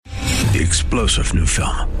The explosive new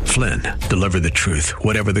film, Flynn, deliver the truth,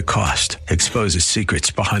 whatever the cost. Exposes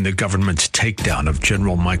secrets behind the government's takedown of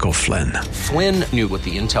General Michael Flynn. Flynn knew what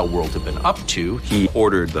the intel world had been up to. He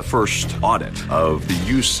ordered the first audit of the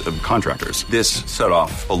use of contractors. This set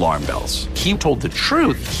off alarm bells. He told the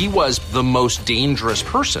truth. He was the most dangerous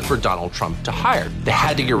person for Donald Trump to hire. They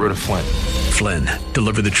had to get rid of Flynn. Flynn,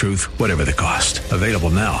 deliver the truth, whatever the cost. Available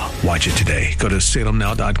now. Watch it today. Go to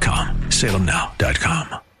salemnow.com.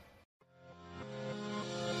 salemnow.com.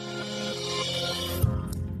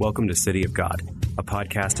 Welcome to City of God, a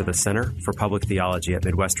podcast of the Center for Public Theology at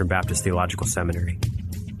Midwestern Baptist Theological Seminary.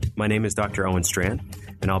 My name is Dr. Owen Strand,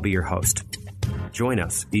 and I'll be your host. Join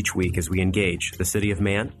us each week as we engage the city of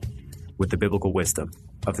man with the biblical wisdom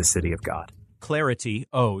of the City of God. Clarity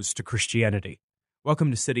owes to Christianity. Welcome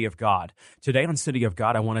to City of God. Today on City of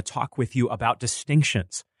God, I want to talk with you about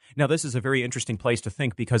distinctions. Now, this is a very interesting place to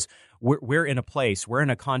think because we're in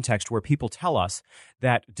a context where people tell us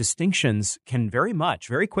that distinctions can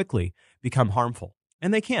very quickly become harmful.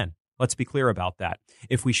 And they can. Let's be clear about that.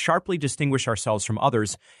 If we sharply distinguish ourselves from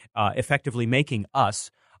others, effectively making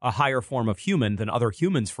us a higher form of human than other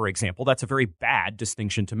humans, for example, that's a very bad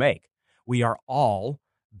distinction to make. We are all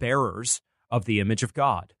bearers of the image of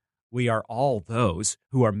God. We are all those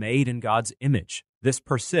who are made in God's image. This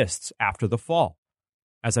persists after the fall,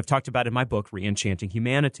 as I've talked about in my book, Re-Enchanting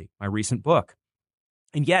Humanity, my recent book.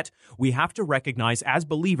 And yet, we have to recognize as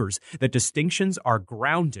believers that distinctions are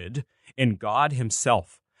grounded in God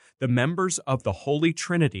himself. The members of the Holy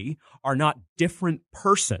Trinity are not different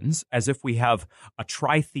persons, as if we have a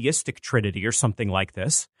tritheistic Trinity or something like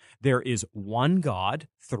this. There is one God,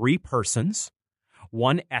 three persons,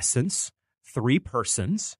 one essence, three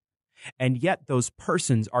persons, and yet those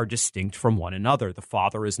persons are distinct from one another. The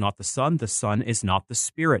Father is not the Son is not the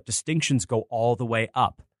Spirit. Distinctions go all the way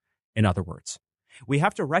up, in other words. We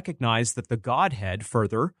have to recognize that the Godhead,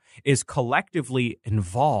 further, is collectively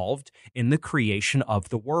involved in the creation of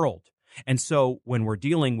the world. And so when we're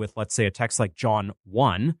dealing with, let's say, a text like John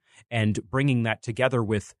 1 and bringing that together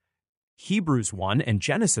with Hebrews 1 and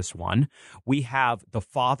Genesis 1, we have the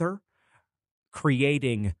Father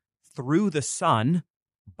creating through the Son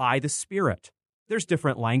by the Spirit. There's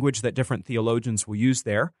different language that different theologians will use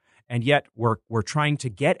there, and yet we're trying to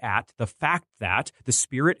get at the fact that the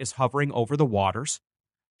Spirit is hovering over the waters,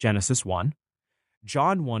 Genesis 1.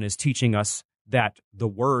 John 1 is teaching us that the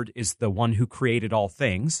Word is the one who created all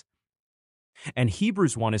things, and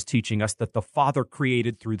Hebrews 1 is teaching us that the Father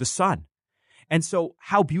created through the Son. And so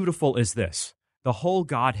how beautiful is this? The whole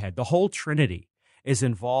Godhead, the whole Trinity is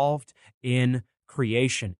involved in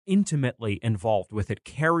creation, intimately involved with it,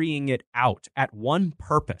 carrying it out at one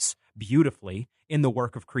purpose beautifully in the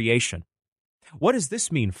work of creation. What does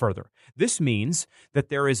this mean further? This means that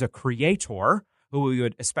there is a creator who we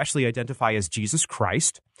would especially identify as Jesus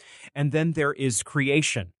Christ, and then there is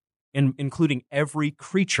creation, including every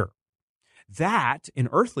creature. That, in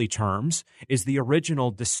earthly terms, is the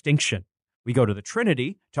original distinction. We go to the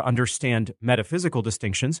Trinity to understand metaphysical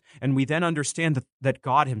distinctions, and we then understand that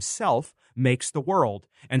God himself makes the world.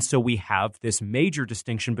 And so we have this major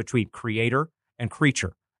distinction between creator and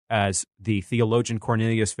creature, as the theologian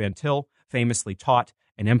Cornelius Van Til famously taught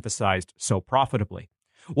and emphasized so profitably.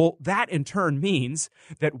 Well, that in turn means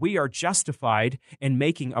that we are justified in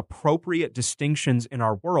making appropriate distinctions in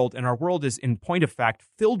our world, and our world is, in point of fact,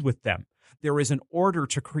 filled with them. There is an order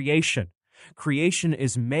to creation. Creation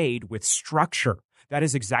is made with structure. That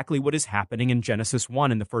is exactly what is happening in Genesis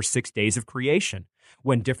 1 in the first 6 days of creation,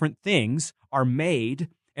 when different things are made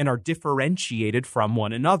and are differentiated from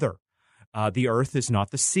one another. The earth is not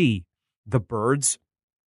the sea. The birds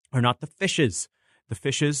are not the fishes. The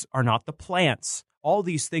fishes are not the plants. All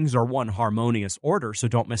these things are one harmonious order, so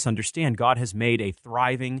don't misunderstand. God has made a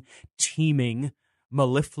thriving, teeming,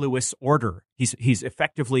 mellifluous order. He's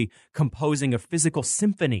effectively composing a physical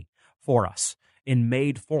symphony for us in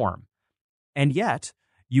made form. And yet,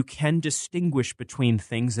 you can distinguish between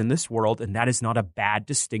things in this world, and that is not a bad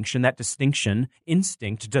distinction. That distinction,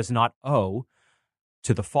 instinct, does not owe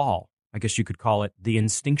to the fall. I guess you could call it the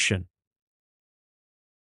instinction.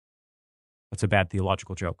 That's a bad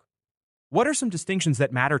theological joke. What are some distinctions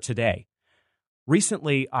that matter today?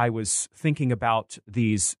 Recently, I was thinking about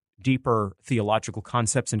these deeper theological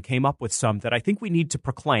concepts and came up with some that I think we need to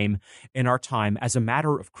proclaim in our time as a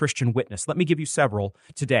matter of Christian witness. Let me give you several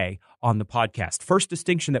today on the podcast. First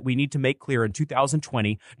distinction that we need to make clear in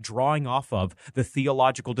 2020, drawing off of the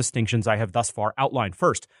theological distinctions I have thus far outlined.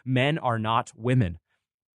 First, men are not women.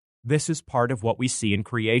 This is part of what we see in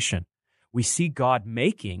creation. We see God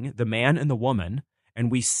making the man and the woman, and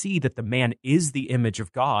we see that the man is the image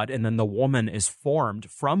of God, and then the woman is formed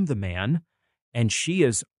from the man, and she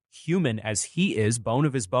is human as he is, bone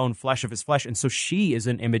of his bone, flesh of his flesh, and so she is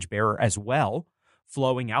an image bearer as well,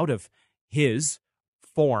 flowing out of his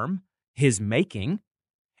form, his making.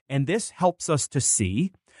 And this helps us to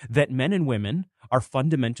see that men and women are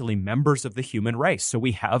fundamentally members of the human race. So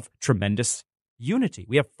we have tremendous unity.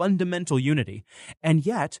 We have fundamental unity. And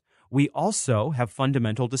yet, we also have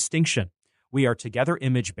fundamental distinction. We are together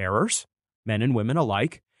image bearers, men and women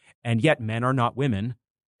alike, and yet men are not women.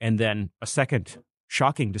 And then a second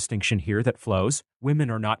shocking distinction here that flows, women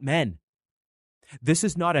are not men. This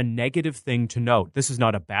is not a negative thing to note. This is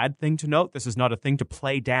not a bad thing to note. This is not a thing to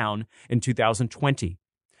play down in 2020.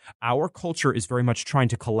 Our culture is very much trying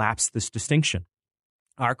to collapse this distinction.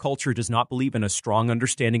 Our culture does not believe in a strong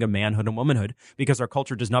understanding of manhood and womanhood because our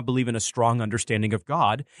culture does not believe in a strong understanding of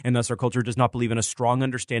God, and thus our culture does not believe in a strong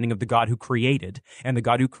understanding of the God who created, and the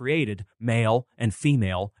God who created male and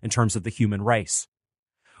female in terms of the human race.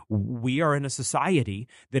 We are in a society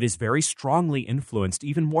that is very strongly influenced,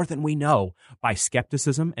 even more than we know, by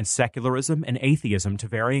skepticism and secularism and atheism to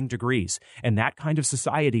varying degrees. And that kind of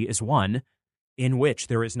society is one in which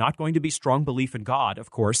there is not going to be strong belief in God, of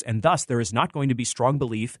course, and thus there is not going to be strong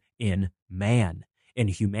belief in man, in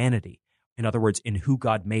humanity. In other words, in who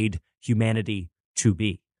God made humanity to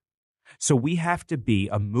be. So we have to be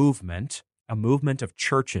a movement of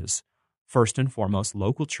churches, first and foremost,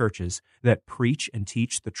 local churches that preach and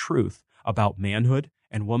teach the truth about manhood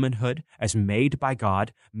and womanhood as made by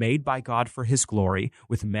God for his glory,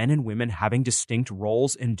 with men and women having distinct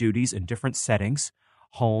roles and duties in different settings,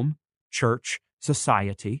 home, church,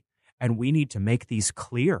 society, and we need to make these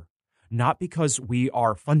clear, not because we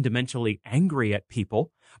are fundamentally angry at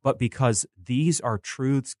people, but because these are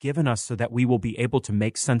truths given us so that we will be able to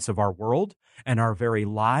make sense of our world and our very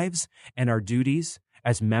lives and our duties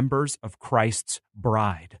as members of Christ's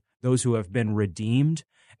bride, those who have been redeemed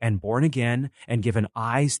and born again and given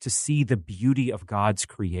eyes to see the beauty of God's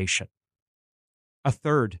creation. A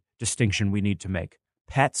third distinction we need to make: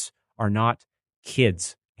 pets are not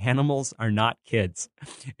kids. Animals are not kids.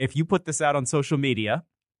 If you put this out on social media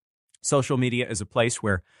is a place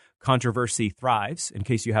where controversy thrives, in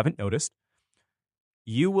case you haven't noticed.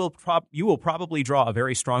 You will probably draw a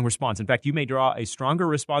very strong response. In fact, you may draw a stronger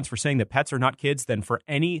response for saying that pets are not kids than for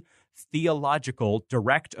any theological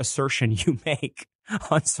direct assertion you make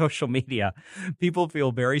on social media. People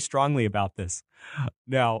feel very strongly about this.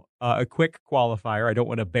 Now, a quick qualifier. I don't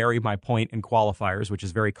want to bury my point in qualifiers, which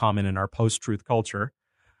is very common in our post-truth culture.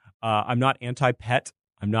 I'm not anti-pet.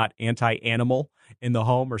 I'm not anti-animal in the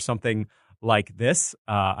home or something like this.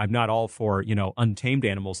 I'm not all for, untamed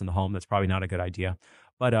animals in the home. That's probably not a good idea.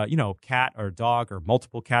 But, cat or dog or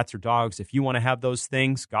multiple cats or dogs, if you want to have those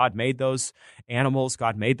things, God made those animals,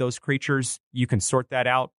 God made those creatures. You can sort that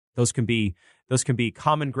out. Those can be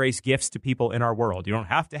common grace gifts to people in our world. You don't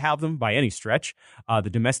have to have them by any stretch. The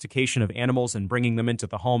domestication of animals and bringing them into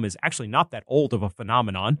the home is actually not that old of a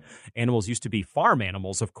phenomenon. Animals used to be farm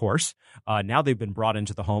animals, of course. Now they've been brought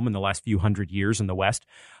into the home in the last few hundred years in the West.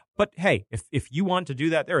 But hey, if you want to do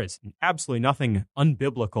that, there is absolutely nothing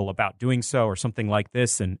unbiblical about doing so or something like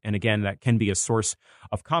this. And again, that can be a source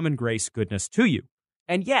of common grace goodness to you.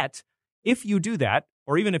 And yet, if you do that,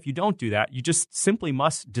 or even if you don't do that, you just simply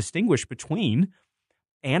must distinguish between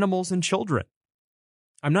animals and children.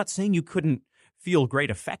 I'm not saying you couldn't feel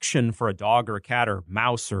great affection for a dog or a cat or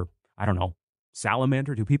mouse or, I don't know,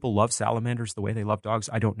 salamander. Do people love salamanders the way they love dogs?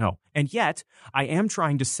 I don't know. And yet, I am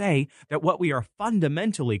trying to say that what we are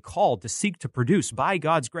fundamentally called to seek to produce by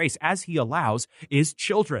God's grace, as he allows, is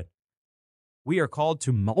children. We are called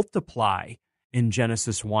to multiply in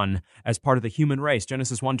Genesis 1 as part of the human race.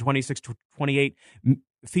 Genesis 1, 26 to 28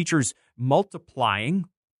 features multiplying,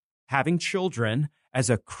 having children, as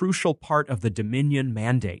a crucial part of the dominion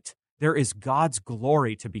mandate. There is God's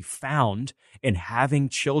glory to be found in having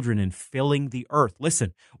children and filling the earth.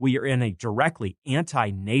 Listen, we are in a directly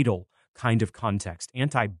anti-natal kind of context,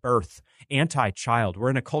 anti-birth, anti-child. We're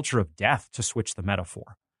in a culture of death, to switch the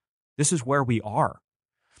metaphor. This is where we are.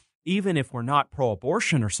 Even if we're not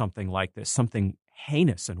pro-abortion or something like this, something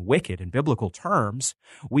heinous and wicked in biblical terms,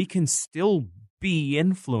 we can still be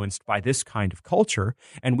influenced by this kind of culture,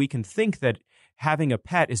 and we can think that having a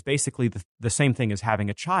pet is basically the same thing as having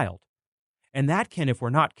a child. And that can, if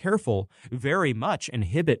we're not careful, very much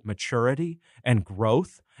inhibit maturity and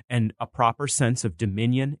growth and a proper sense of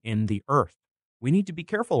dominion in the earth. We need to be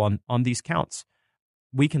careful on these counts.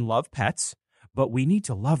 We can love pets, but we need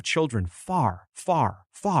to love children far, far,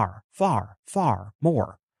 far, far, far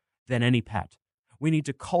more than any pet. We need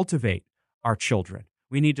to cultivate our children.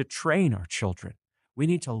 We need to train our children. We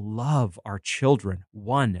need to love our children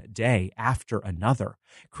one day after another.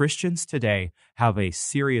 Christians today have a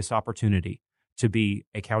serious opportunity to be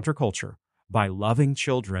a counterculture by loving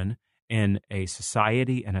children in a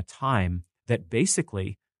society and a time that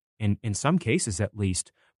basically, in some cases at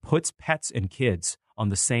least, puts pets and kids on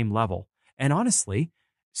the same level. And honestly,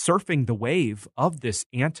 surfing the wave of this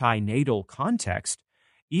anti-natal context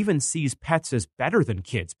even sees pets as better than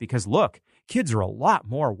kids because, look, kids are a lot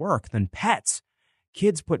more work than pets.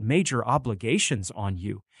 Kids put major obligations on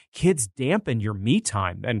you. Kids dampen your me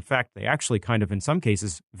time. In fact, they actually kind of, in some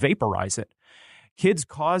cases, vaporize it. Kids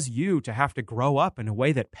cause you to have to grow up in a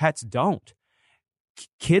way that pets don't.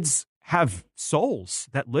 Kids have souls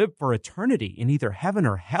that live for eternity in either heaven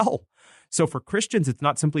or hell. So for Christians, it's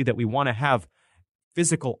not simply that we want to have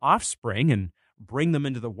physical offspring and bring them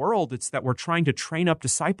into the world. It's that we're trying to train up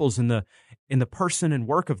disciples in the person and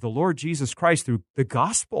work of the Lord Jesus Christ through the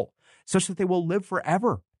gospel, such that they will live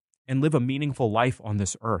forever and live a meaningful life on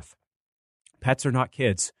this earth. Pets are not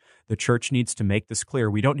kids. The church needs to make this clear.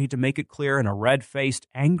 We don't need to make it clear in a red-faced,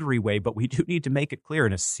 angry way, but we do need to make it clear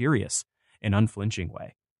in a serious and unflinching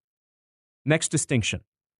way. Next distinction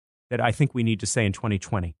that I think we need to say in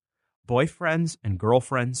 2020, boyfriends and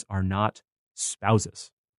girlfriends are not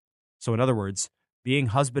spouses. So in other words, being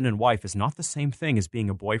husband and wife is not the same thing as being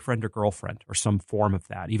a boyfriend or girlfriend or some form of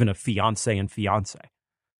that, even a fiance and fiance.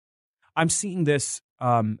 I'm seeing this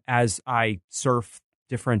as I surf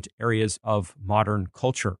different areas of modern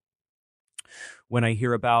culture. When I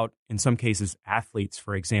hear about, in some cases, athletes,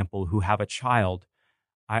 for example, who have a child,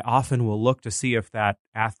 I often will look to see if that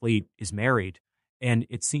athlete is married. And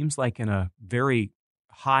it seems like in a very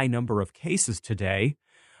high number of cases today,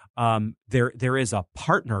 there is a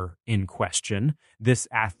partner in question. This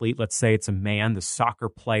athlete, let's say it's a man, the soccer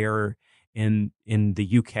player in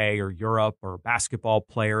the UK or Europe, or basketball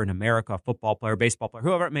player in America, football player, baseball player,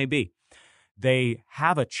 whoever it may be. They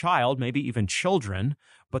have a child, maybe even children,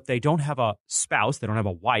 but they don't have a spouse. They don't have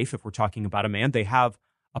a wife. If we're talking about a man, they have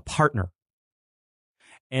a partner.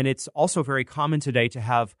 And it's also very common today to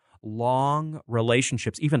have long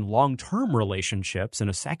relationships, even long-term relationships in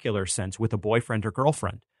a secular sense with a boyfriend or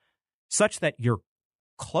girlfriend, such that you're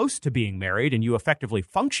close to being married and you effectively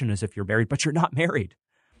function as if you're married, but you're not married.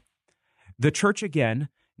 The church, again,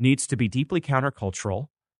 needs to be deeply countercultural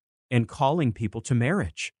in calling people to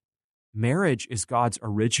marriage. Marriage is God's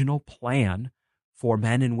original plan for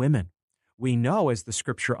men and women. We know as the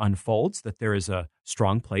scripture unfolds that there is a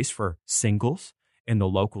strong place for singles in the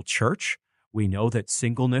local church. We know that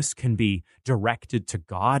singleness can be directed to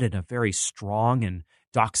God in a very strong and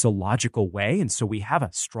doxological way. And so we have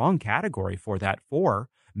a strong category for that for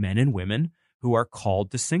men and women who are called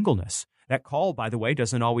to singleness. That call, by the way,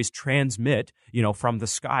 doesn't always transmit, from the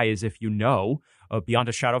sky as if beyond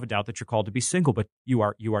a shadow of a doubt that you're called to be single. But you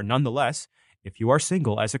are nonetheless, if you are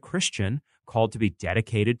single as a Christian, called to be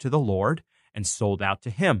dedicated to the Lord and sold out to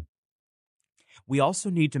Him. We also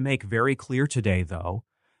need to make very clear today, though,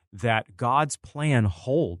 that God's plan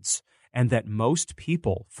holds and that most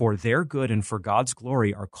people, for their good and for God's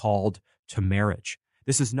glory, are called to marriage.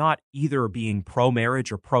 This is not either being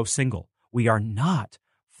pro-marriage or pro-single. We are not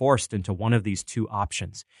forced into one of these two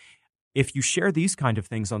options. If you share these kind of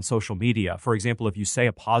things on social media, for example, if you say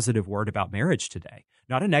a positive word about marriage today,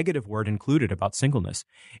 not a negative word included about singleness,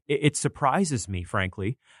 it surprises me,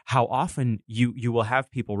 frankly, how often you will have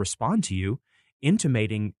people respond to you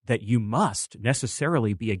intimating that you must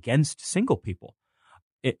necessarily be against single people.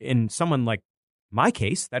 In someone like my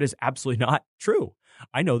case, that is absolutely not true.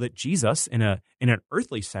 I know that Jesus, in an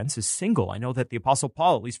earthly sense, is single. I know that the Apostle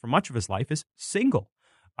Paul, at least for much of his life, is single.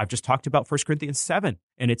 I've just talked about 1 Corinthians 7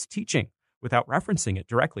 and its teaching without referencing it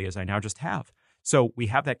directly, as I now just have. So we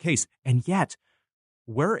have that case. And yet,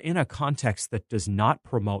 we're in a context that does not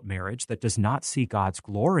promote marriage, that does not see God's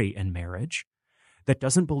glory in marriage, that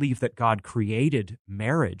doesn't believe that God created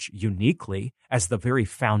marriage uniquely as the very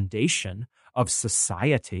foundation of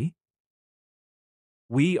society.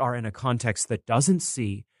 We are in a context that doesn't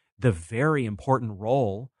see the very important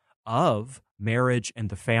role of marriage and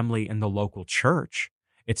the family and the local church.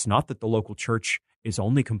 It's not that the local church is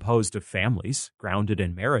only composed of families grounded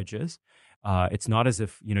in marriages. It's not as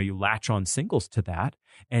if, you latch on singles to that.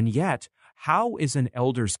 And yet, how is an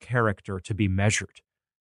elder's character to be measured?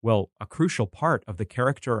 Well, a crucial part of the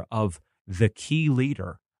character of the key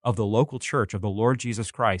leader of the local church of the Lord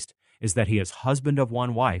Jesus Christ is that he is husband of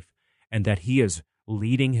one wife and that he is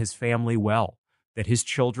leading his family well, that his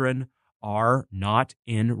children are not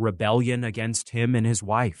in rebellion against him and his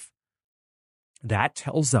wife. That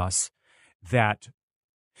tells us that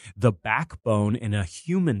The backbone in a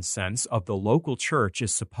human sense of the local church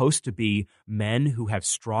is supposed to be men who have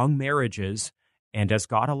strong marriages and, as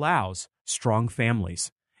God allows, strong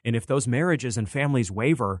families. And if those marriages and families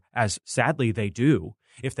waver, as sadly they do,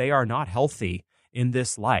 if they are not healthy in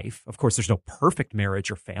this life, of course, there's no perfect marriage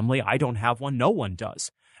or family. I don't have one. No one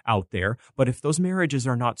does out there. But if those marriages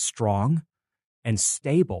are not strong and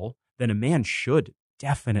stable, then a man should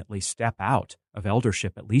definitely step out of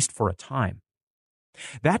eldership, at least for a time.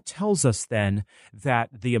 That tells us then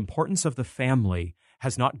that the importance of the family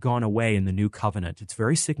has not gone away in the new covenant. It's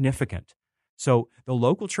very significant. So the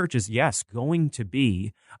local church is, yes, going to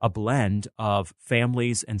be a blend of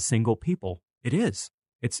families and single people. It is.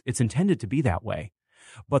 It's intended to be that way.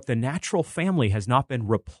 But the natural family has not been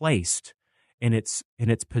replaced in its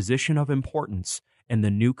position of importance in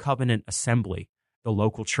the new covenant assembly, the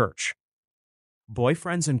local church.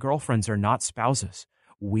 Boyfriends and girlfriends are not spouses.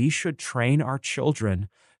 We should train our children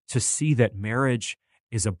to see that marriage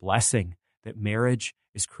is a blessing, that marriage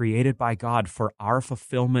is created by God for our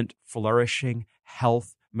fulfillment, flourishing,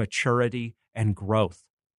 health, maturity, and growth.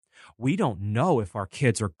 We don't know if our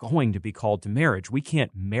kids are going to be called to marriage. We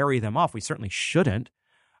can't marry them off. We certainly shouldn't,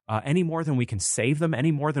 any more than we can save them,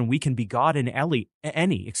 any more than we can be God in any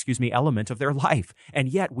element of their life. And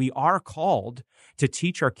yet we are called to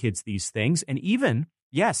teach our kids these things, and even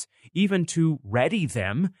to ready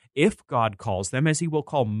them, if God calls them, as he will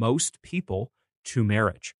call most people, to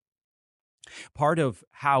marriage. Part of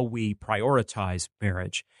how we prioritize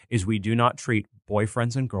marriage is we do not treat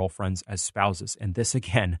boyfriends and girlfriends as spouses. And this,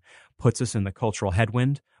 again, puts us in the cultural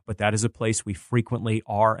headwind, but that is a place we frequently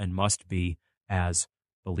are and must be as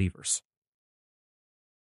believers.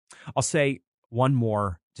 I'll say one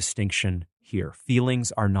more distinction here.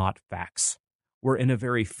 Feelings are not facts. We're in a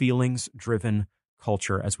very feelings-driven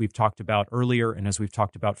culture, as we've talked about earlier and as we've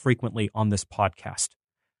talked about frequently on this podcast.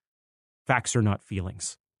 Facts are not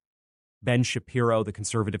feelings. Ben Shapiro, the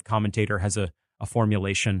conservative commentator, has a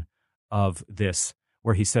formulation of this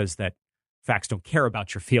where he says that facts don't care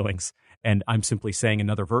about your feelings. And I'm simply saying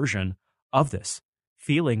another version of this.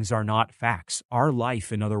 Feelings are not facts. Our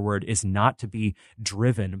life, in other words, is not to be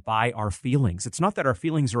driven by our feelings. It's not that our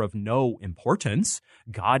feelings are of no importance.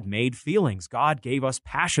 God made feelings. God gave us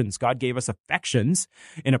passions. God gave us affections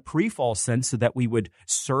in a pre-fall sense so that we would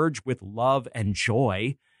surge with love and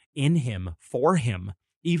joy in him, for him,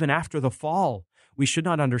 even after the fall. We should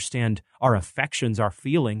not understand our affections, our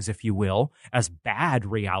feelings, if you will, as bad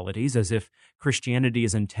realities, as if Christianity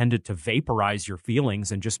is intended to vaporize your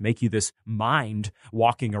feelings and just make you this mind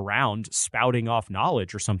walking around spouting off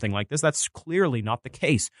knowledge or something like this. That's clearly not the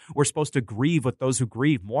case. We're supposed to grieve with those who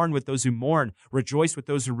grieve, mourn with those who mourn, rejoice with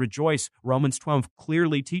those who rejoice. Romans 12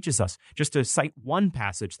 clearly teaches us, just to cite one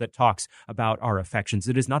passage that talks about our affections.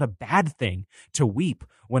 It is not a bad thing to weep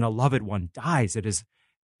when a loved one dies. It is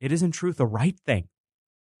in truth a right thing.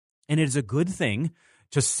 And it is a good thing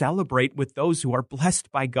to celebrate with those who are blessed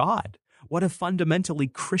by God. What a fundamentally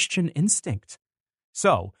Christian instinct.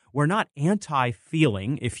 So we're not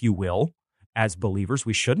anti-feeling, if you will, as believers.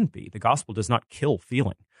 We shouldn't be. The gospel does not kill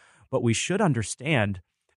feeling. But we should understand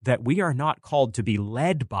that we are not called to be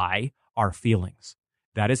led by our feelings.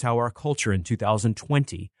 That is how our culture in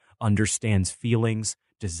 2020 understands feelings,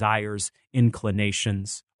 desires,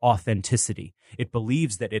 inclinations, authenticity. It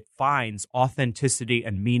believes that it finds authenticity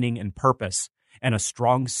and meaning and purpose and a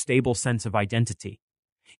strong, stable sense of identity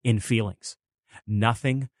in feelings.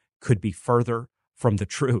 Nothing could be further from the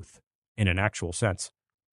truth in an actual sense.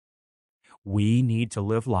 We need to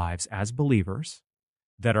live lives as believers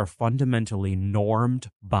that are fundamentally normed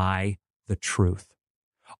by the truth.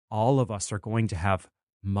 All of us are going to have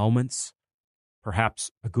moments, perhaps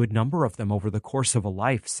a good number of them over the course of a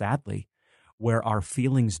life, sadly, where our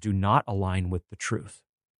feelings do not align with the truth.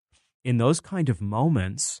 In those kind of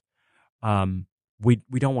moments,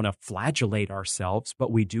 we don't want to flagellate ourselves,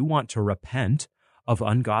 but we do want to repent of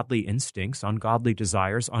ungodly instincts, ungodly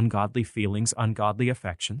desires, ungodly feelings, ungodly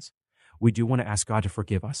affections. We do want to ask God to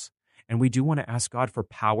forgive us, and we do want to ask God for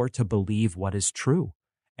power to believe what is true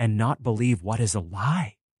and not believe what is a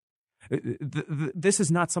lie. This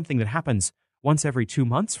is not something that happens once every 2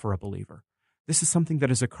 months for a believer. This is something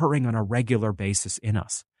that is occurring on a regular basis in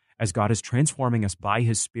us as God is transforming us by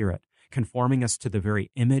his Spirit, conforming us to the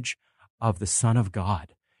very image of the Son of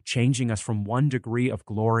God, changing us from one degree of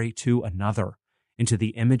glory to another into the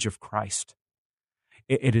image of Christ.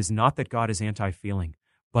 It is not that God is anti-feeling,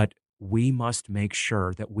 but we must make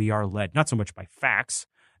sure that we are led, not so much by facts.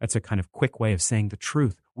 That's a kind of quick way of saying the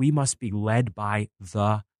truth. We must be led by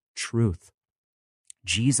the truth.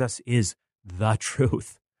 Jesus is the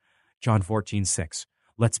truth. John 14:6.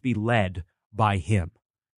 Let's be led by him.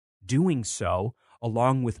 doing so,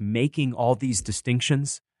 along with making all these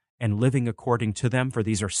distinctions and living according to them, for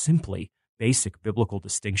these are simply basic biblical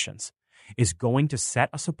distinctions, is going to set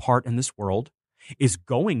us apart in this world, is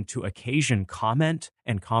going to occasion comment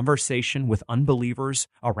and conversation with unbelievers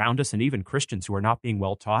around us and even Christians who are not being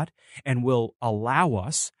well taught, and will allow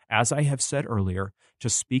us, as I have said earlier, to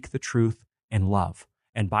speak the truth in love.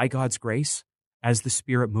 And by God's grace, as the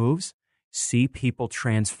Spirit moves, see people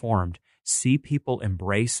transformed, see people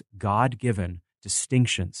embrace God-given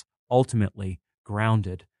distinctions, ultimately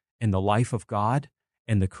grounded in the life of God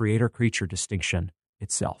and the creator-creature distinction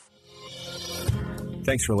itself.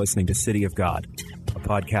 Thanks for listening to City of God, a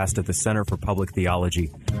podcast at the Center for Public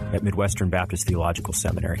Theology at Midwestern Baptist Theological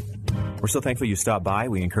Seminary. We're so thankful you stopped by.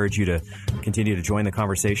 We encourage you to continue to join the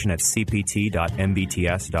conversation at cpt.mbts.edu,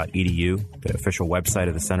 the official website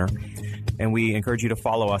of the center. And we encourage you to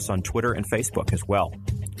follow us on Twitter and Facebook as well.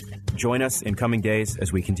 Join us in coming days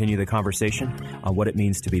as we continue the conversation on what it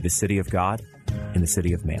means to be the city of God in the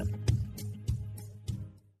city of man.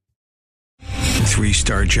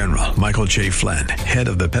 3-star General Michael J. Flynn, head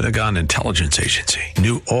of the Pentagon Intelligence Agency,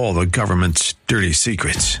 knew all the government's dirty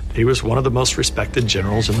secrets. He was one of the most respected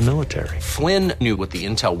generals in the military. Flynn knew what the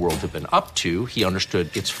intel world had been up to. He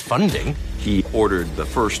understood its funding. He ordered the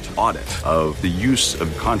first audit of the use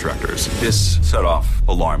of contractors. This set off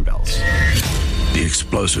alarm bells. The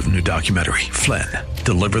explosive new documentary, Flynn,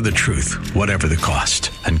 Deliver the Truth, Whatever the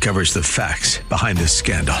Cost, uncovers the facts behind this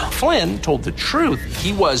scandal. Flynn told the truth.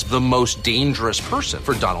 He was the most dangerous person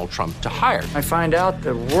for Donald Trump to hire. I find out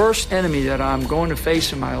the worst enemy that I'm going to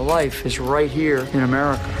face in my life is right here in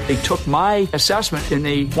America. They took my assessment and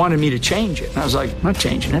they wanted me to change it. And I was like, I'm not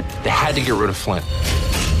changing it. They had to get rid of Flynn.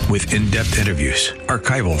 With in-depth interviews,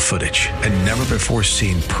 archival footage, and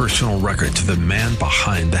never-before-seen personal records of the man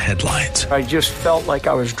behind the headlines. I just felt like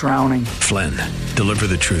I was drowning. Flynn, Deliver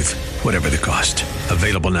the Truth, Whatever the Cost.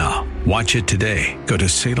 Available now. Watch it today. Go to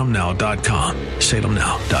salemnow.com.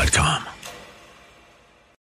 salemnow.com.